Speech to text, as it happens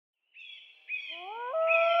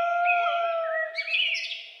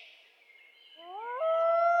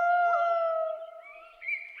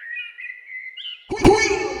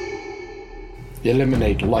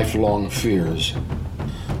Eliminate lifelong fears.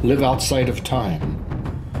 Live outside of time.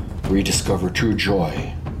 Rediscover true joy.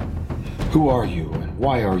 Who are you and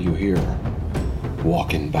why are you here?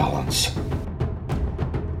 Walk in balance.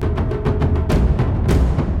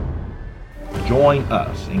 Join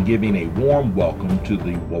us in giving a warm welcome to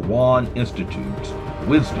the Wawan Institute's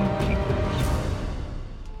Wisdom Keepers.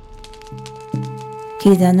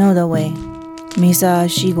 Kitanodawe, Misa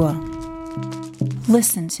Shigwa.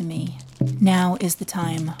 Listen to me. Now is the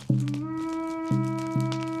time.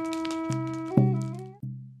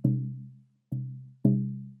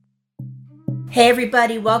 Hey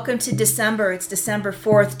everybody, welcome to December. It's December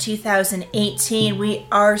 4th, 2018. We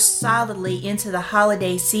are solidly into the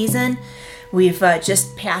holiday season. We've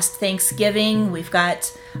just passed Thanksgiving. We've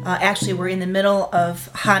got, we're in the middle of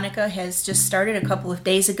Hanukkah, has just started a couple of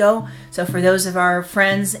days ago. So for those of our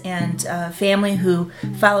friends and family who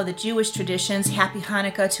follow the Jewish traditions, happy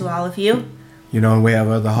Hanukkah to all of you. You know, we have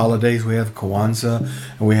other holidays. We have Kwanzaa,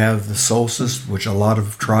 and we have the solstice, which a lot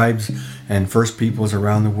of tribes and First Peoples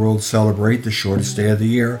around the world celebrate, the shortest day of the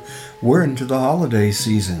year. We're into the holiday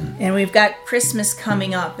season. And we've got Christmas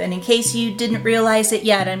coming up. And in case you didn't realize it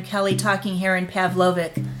yet, I'm Kelly Talking Heron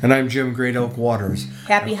Pavlovic. And I'm Jim Great Oak Waters.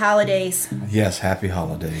 Happy holidays. Yes, happy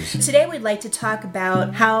holidays. Today we'd like to talk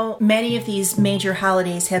about how many of these major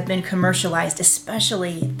holidays have been commercialized,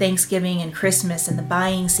 especially Thanksgiving and Christmas and the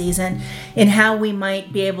buying season, and how we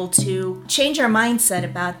might be able to change our mindset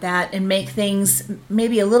about that and make things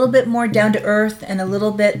maybe a little bit more down to earth and a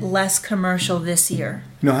little bit less commercial this year.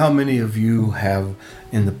 You know, how many of you have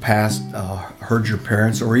in the past heard your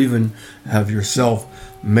parents or even have yourself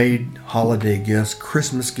made holiday gifts,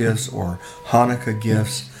 Christmas gifts or Hanukkah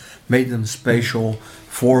gifts, made them special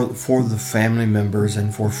for the family members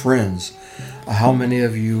and for friends? How many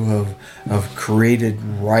of you have created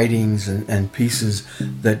writings and pieces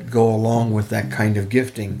that go along with that kind of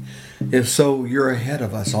gifting? If so, you're ahead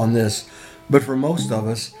of us on this. But for most of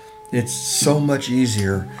us, it's so much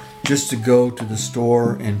easier just to go to the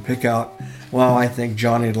store and pick out, well, I think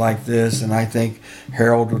Johnny would like this, and I think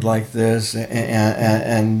Harold would like this,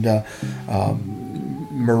 and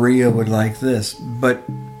Maria would like this. But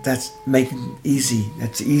that's making it easy.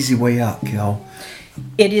 That's an easy way out, Kel.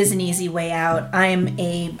 It is an easy way out. I'm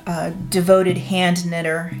a devoted hand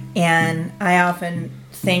knitter, and I often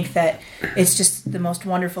think that it's just the most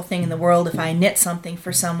wonderful thing in the world if I knit something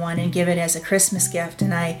for someone and give it as a Christmas gift.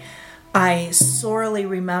 And I sorely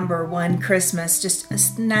remember one Christmas,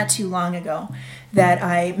 just not too long ago, that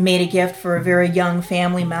I made a gift for a very young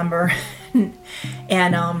family member.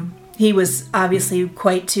 And he was obviously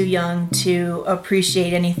quite too young to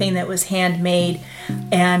appreciate anything that was handmade.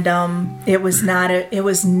 And it was not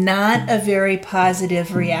a very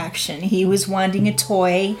positive reaction. He was wanting a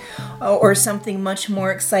toy or something much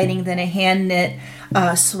more exciting than a hand knit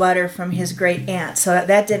sweater from his great aunt. So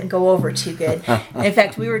that didn't go over too good. In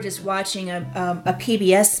fact, we were just watching a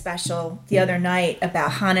PBS special the other night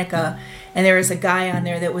about Hanukkah, and there was a guy on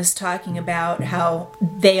there that was talking about how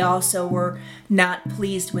they also were not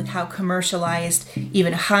pleased with how commercialized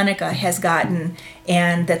even Hanukkah has gotten,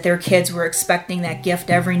 and that their kids were expecting that gift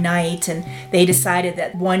every night, and they decided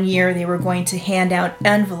that one year they were going to hand out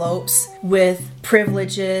envelopes with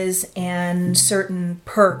privileges and certain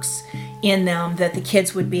perks in them that the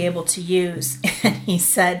kids would be able to use. And he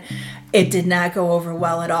said it did not go over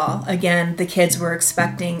well at all. Again, the kids were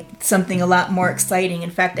expecting something a lot more exciting.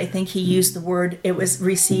 In fact, I think he used the word, it was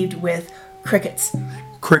received with crickets.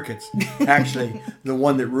 Crickets. Actually, the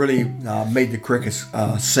one that really made the crickets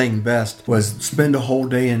sing best was spend a whole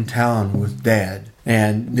day in town with Dad.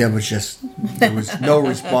 And there was no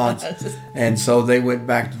response. And so they went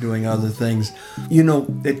back to doing other things. You know,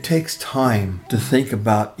 it takes time to think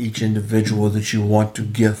about each individual that you want to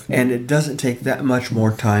gift. And it doesn't take that much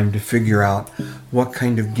more time to figure out what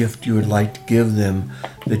kind of gift you would like to give them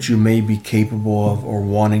that you may be capable of or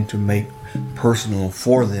wanting to make personal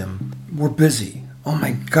for them. We're busy. Oh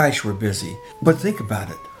my gosh, we're busy. But think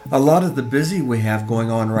about it. A lot of the busy we have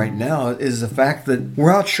going on right now is the fact that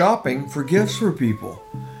we're out shopping for gifts for people.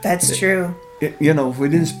 That's true. You know, if we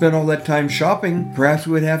didn't spend all that time shopping, perhaps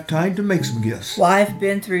we would have time to make some gifts. Well, I've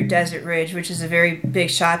been through Desert Ridge, which is a very big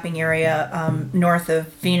shopping area north of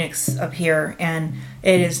Phoenix up here, and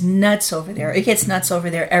it is nuts over there. It gets nuts over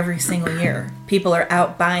there every single year. People are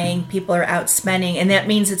out buying, people are out spending, and that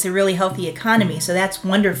means it's a really healthy economy, so that's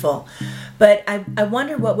wonderful. But I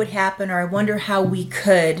wonder what would happen, or I wonder how we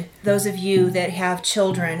could, those of you that have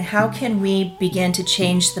children, how can we begin to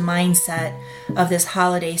change the mindset of this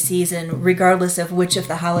holiday season, regardless of which of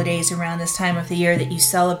the holidays around this time of the year that you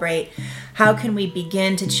celebrate? how can we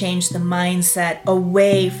begin to change the mindset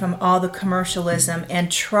away from all the commercialism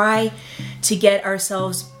and try to get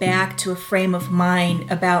ourselves back to a frame of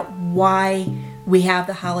mind about why we have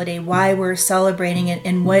the holiday, why we're celebrating it,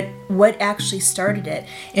 and what actually started it.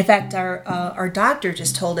 In fact, our doctor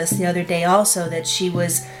just told us the other day also that she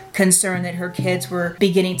was concerned that her kids were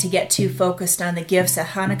beginning to get too focused on the gifts at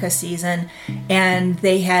Hanukkah season, and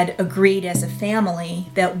they had agreed as a family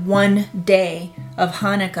that one day of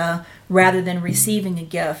Hanukkah, rather than receiving a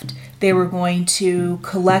gift, they were going to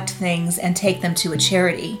collect things and take them to a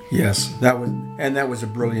charity. Yes, that was a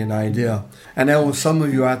brilliant idea. And I know some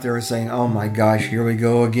of you out there are saying, "Oh my gosh, here we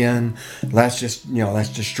go again. Let's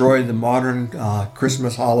destroy the modern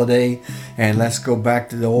Christmas holiday, and let's go back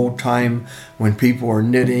to the old time when people were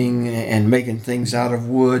knitting and making things out of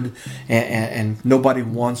wood, and nobody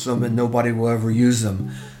wants them and nobody will ever use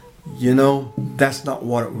them." You know, that's not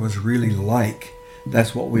what it was really like.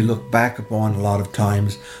 That's what we look back upon a lot of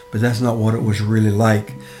times, but that's not what it was really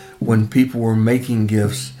like when people were making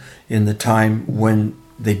gifts in the time when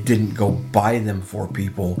they didn't go buy them for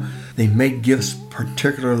people. They made gifts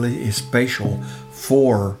particularly special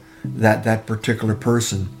for that particular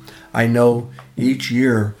person. I know each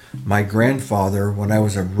year my grandfather, when I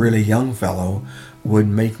was a really young fellow, would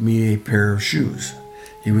make me a pair of shoes.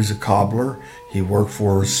 He was a cobbler. He worked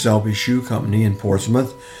for Selby Shoe Company in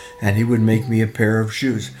Portsmouth, and he would make me a pair of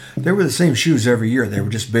shoes. They were the same shoes every year. They were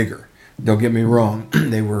just bigger. Don't get me wrong.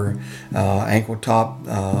 They were ankle top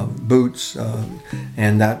boots,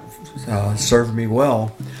 and that served me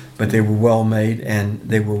well. But they were well made and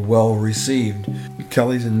they were well received.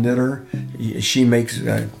 Kelly's a knitter. She makes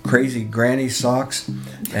crazy granny socks,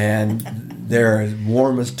 and they're as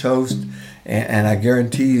warm as toast. And I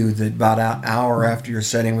guarantee you that about an hour after you're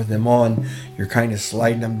setting with them on, you're kind of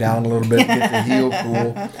sliding them down a little bit to get the heel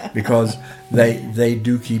cool, because they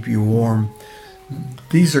do keep you warm.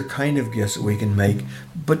 These are kind of gifts that we can make,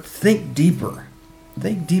 but think deeper.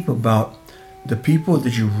 Think deep about the people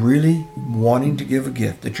that you're really wanting to give a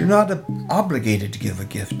gift, that you're not obligated to give a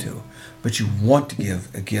gift to, but you want to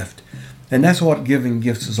give a gift. And that's what giving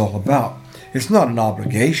gifts is all about. It's not an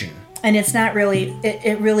obligation. And it's not really,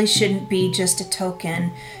 it really shouldn't be just a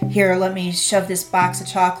token. Here, let me shove this box of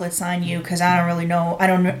chocolates on you because I don't really know, I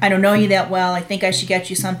don't know you that well. I think I should get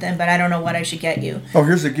you something, but I don't know what I should get you. Oh,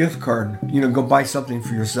 here's a gift card. Go buy something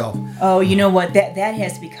for yourself. Oh, you know what? That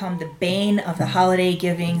has become the bane of the holiday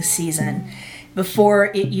giving season. Before,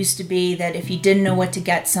 it used to be that if you didn't know what to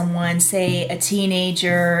get someone, say a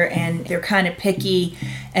teenager, and they're kind of picky,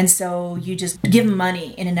 and so you just give them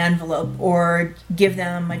money in an envelope or give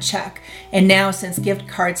them a check. And now, since gift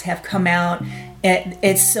cards have come out,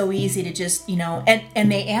 it's so easy to just, and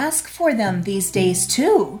they ask for them these days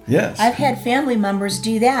too. Yes. I've had family members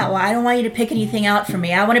do that. Well, I don't want you to pick anything out for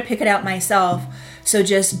me. I want to pick it out myself. So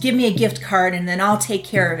just give me a gift card and then I'll take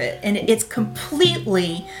care of it. And it's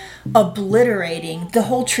completely obliterating the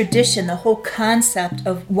whole tradition, the whole concept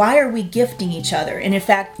of why are we gifting each other. And in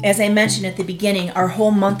fact, as I mentioned at the beginning, our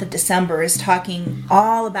whole month of December is talking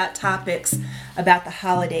all about topics about the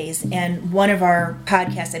holidays. And one of our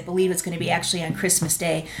podcasts, I believe it's going to be actually on Christmas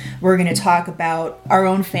Day, we're going to talk about our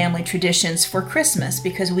own family traditions for Christmas,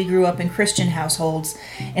 because we grew up in Christian households,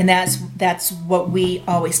 and that's what we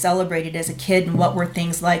always celebrated as a kid, and what were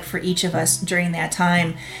things like for each of us during that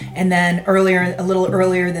time. And then a little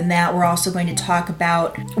earlier than that, we're also going to talk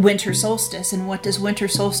about winter solstice, and what does winter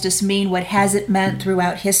solstice mean? What has it meant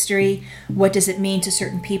throughout history? What does it mean to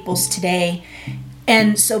certain peoples today?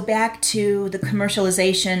 And so back to the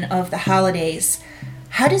commercialization of the holidays.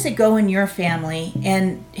 How does it go in your family?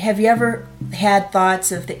 And have you ever had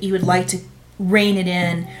thoughts of that you would like to rein it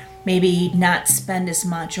in, maybe not spend as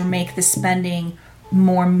much or make the spending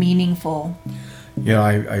more meaningful? Yeah,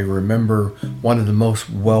 I remember one of the most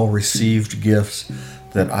well-received gifts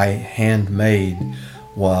that I handmade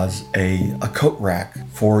was a coat rack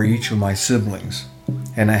for each of my siblings.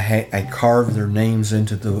 And I carved their names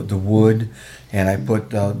into the wood, and I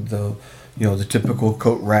put the typical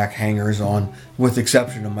coat rack hangers on, with the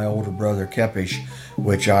exception of my older brother Kepish,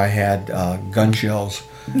 which I had gun shells,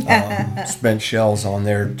 spent shells on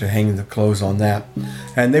there to hang the clothes on that,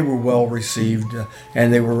 and they were well received,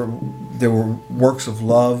 and they were works of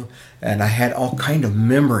love, and I had all kind of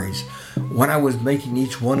memories. When I was making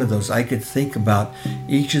each one of those, I could think about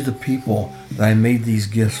each of the people that I made these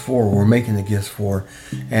gifts for, or making the gifts for,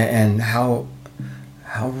 and how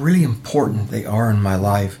really important they are in my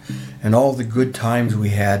life, and all the good times we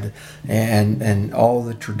had, and all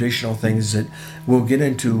the traditional things that we'll get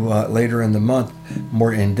into later in the month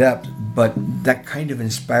more in depth. But that kind of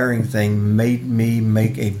inspiring thing made me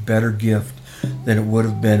make a better gift than it would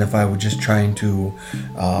have been if I were just trying to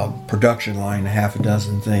production line half a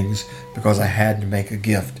dozen things because I had to make a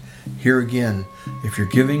gift. Here again, if you're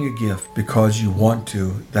giving a gift because you want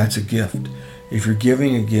to, that's a gift. If you're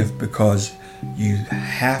giving a gift because you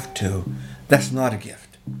have to, that's not a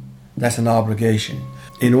gift. That's an obligation.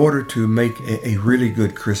 In order to make a really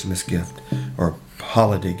good Christmas gift or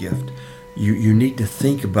holiday gift, you need to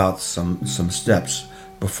think about some steps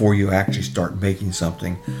before you actually start making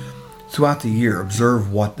something. Throughout the year,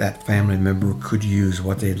 observe what that family member could use,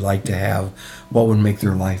 what they'd like to have, what would make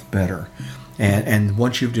their life better. And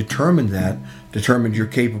once you've determined you're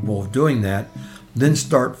capable of doing that, then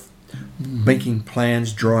start making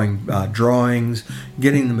plans, drawings,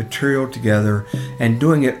 getting the material together, and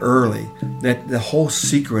doing it early. That the whole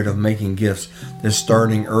secret of making gifts is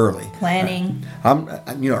starting early. Planning.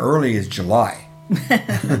 Early is July.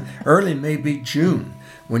 Early may be June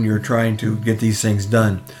when you're trying to get these things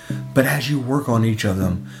done. But as you work on each of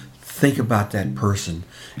them, think about that person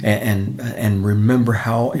and remember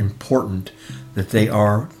how important that they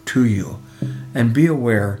are to you. And be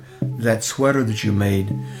aware that sweater that you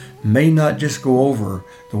made may not just go over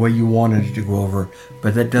the way you wanted it to go over,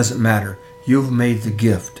 but that doesn't matter. You've made the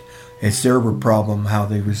gift. It's their problem how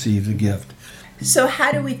they receive the gift. So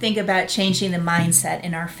how do we think about changing the mindset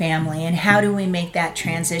in our family, and how do we make that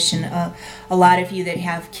transition? A lot of you that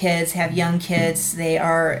have kids, have young kids, they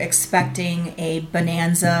are expecting a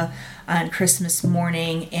bonanza on Christmas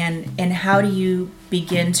morning, and how do you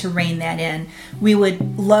begin to rein that in? We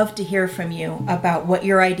would love to hear from you about what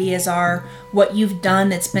your ideas are, what you've done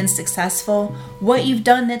that's been successful, what you've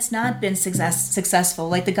done that's not been successful,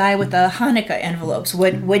 like the guy with the Hanukkah envelopes.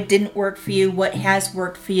 What didn't work for you, what has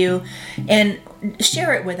worked for you, and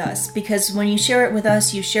share it with us, because when you share it with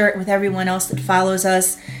us, you share it with everyone else that follows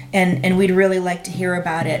us, and we'd really like to hear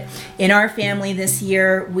about it. In our family this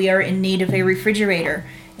year, we are in need of a refrigerator.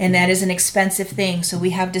 And that is an expensive thing. So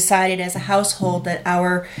we have decided as a household that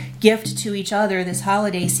our gift to each other this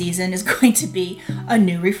holiday season is going to be a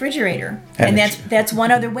new refrigerator. And that's one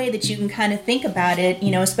other way that you can kind of think about it,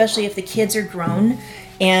 especially if the kids are grown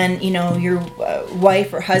and, your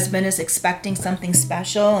wife or husband is expecting something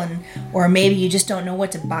special, or maybe you just don't know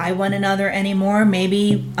what to buy one another anymore.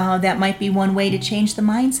 Maybe that might be one way to change the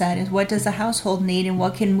mindset, is what does the household need and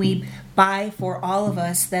what can we buy for all of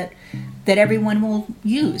us that everyone will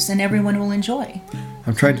use and everyone will enjoy.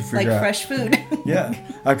 I'm trying to figure out, fresh food. Yeah,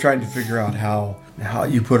 I'm trying to figure out how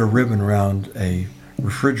you put a ribbon around a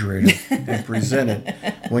refrigerator and present it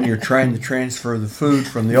when you're trying to transfer the food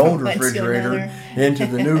from the old refrigerator into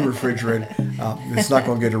the new refrigerator. It's not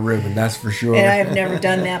going to get a ribbon, that's for sure. And I've never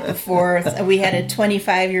done that before. We had a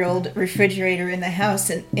 25-year-old refrigerator in the house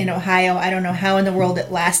in Ohio. I don't know how in the world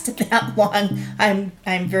it lasted that long. I'm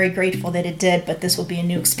very grateful that it did, but this will be a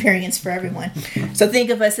new experience for everyone. So think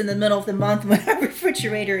of us in the middle of the month when our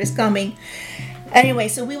refrigerator is coming. Anyway,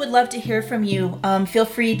 so we would love to hear from you. Feel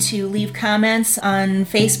free to leave comments on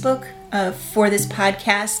Facebook for this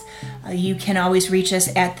podcast. You can always reach us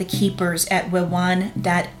at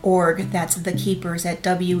thekeepers@wewan.org. That's thekeepers at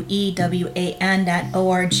wewan.org.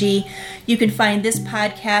 You can find this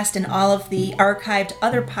podcast and all of the archived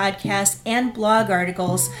other podcasts and blog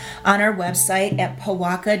articles on our website at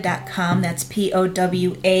powaka.com. That's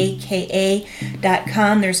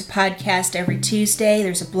POWAKA.com. There's a podcast every Tuesday.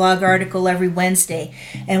 There's a blog article every Wednesday.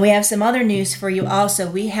 And we have some other news for you also.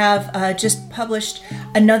 We have just published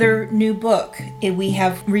another new book. We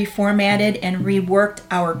have reformatted and reworked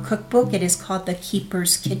our cookbook. It is called The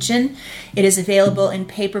Keeper's Kitchen. It is available in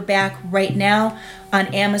paperback right now on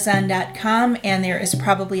Amazon.com, and there is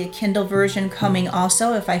probably a Kindle version coming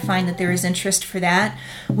also if I find that there is interest for that.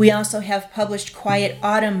 We also have published Quiet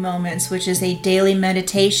Autumn Moments, which is a daily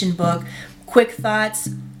meditation book, quick thoughts,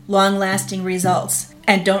 long-lasting results.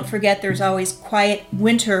 And don't forget, there's always Quiet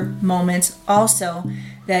Winter Moments also.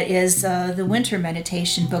 That is the winter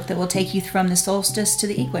meditation book that will take you from the solstice to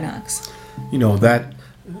the equinox.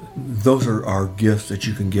 Those are our gifts that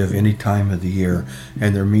you can give any time of the year,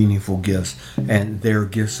 and they're meaningful gifts, and they're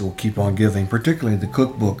gifts that will keep on giving, particularly the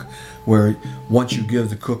cookbook, where once you give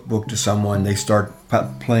the cookbook to someone, they start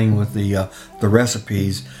playing with the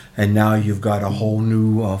recipes, and now you've got a whole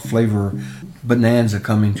new flavor bonanza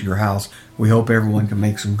coming to your house. We hope everyone can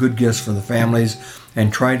make some good gifts for the families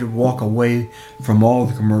and try to walk away from all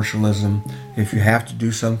the commercialism. If you have to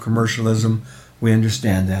do some commercialism, we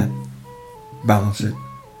understand that. Balance it.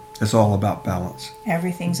 It's all about balance.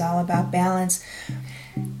 Everything's all about balance.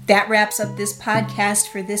 That wraps up this podcast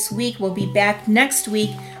for this week. We'll be back next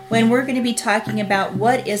week when we're going to be talking about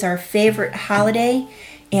what is our favorite holiday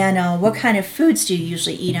And what kind of foods do you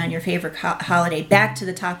usually eat on your favorite holiday? Back to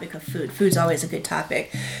the topic of food. Food's always a good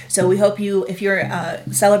topic. So we hope you, if you're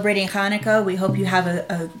celebrating Hanukkah, we hope you have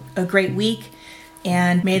a great week.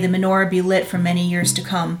 And may the menorah be lit for many years to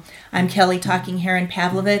come. I'm Kelly Talking Heron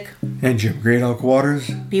Pavlovic. And Jim Great Elk Waters.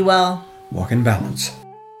 Be well. Walk in balance.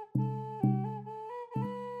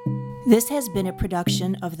 This has been a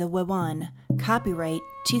production of the WWAN, copyright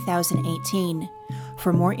 2018.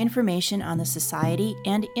 For more information on the Society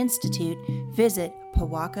and Institute, visit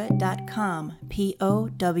powaka.com,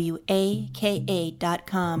 powaka.com,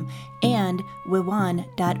 and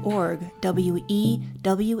wewan.org, wewan.org.